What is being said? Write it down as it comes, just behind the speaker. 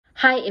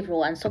Hi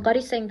everyone. So God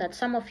is saying that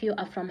some of you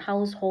are from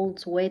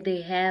households where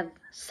they have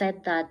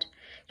said that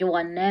you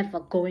are never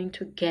going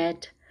to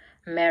get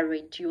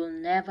married. You will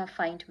never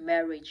find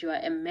marriage. You are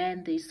a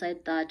man, they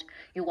said that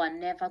you are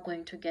never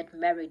going to get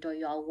married, or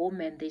you are a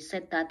woman, they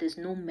said that there's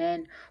no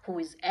man who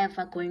is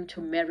ever going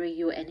to marry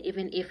you, and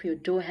even if you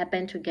do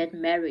happen to get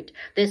married,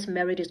 this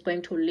marriage is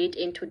going to lead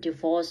into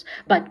divorce.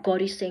 But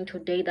God is saying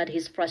today that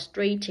He's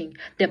frustrating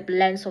the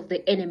plans of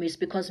the enemies,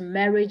 because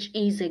marriage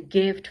is a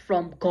gift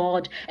from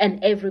God,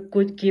 and every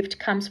good gift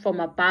comes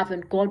from above,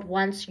 and God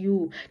wants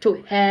you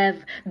to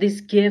have these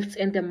gifts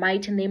in the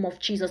mighty name of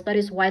Jesus. That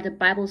is why the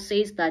Bible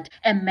says that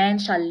a man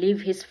shall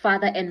leave his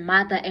father and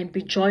mother and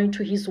be joined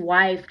to his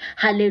wife.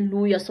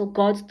 Hallelujah. So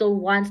God still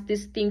wants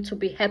this thing to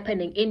be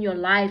happening in your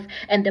life.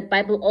 And the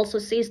Bible also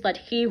says that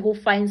he who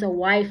finds a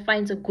wife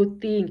finds a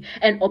good thing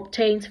and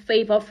obtains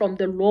favor from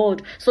the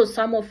Lord. So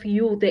some of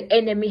you, the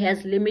enemy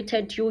has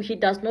limited you. He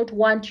does not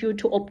want you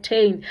to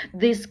obtain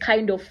this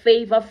kind of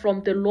favor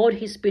from the Lord.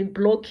 He's been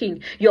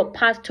blocking your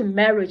path to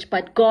marriage.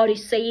 But God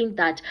is saying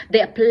that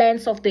the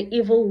plans of the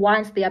evil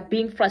ones, they are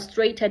being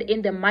frustrated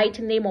in the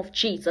mighty name of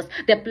Jesus.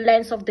 The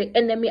plans of the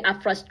enemy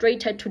are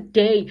frustrated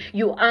today.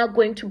 You are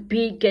going to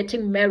be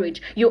getting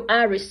married. You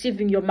are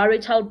receiving your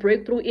marital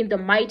breakthrough in the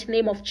mighty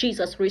name of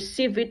Jesus.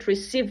 Receive it,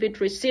 receive it,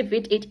 receive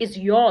it. It is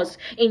yours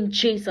in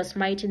Jesus'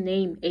 mighty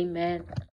name. Amen.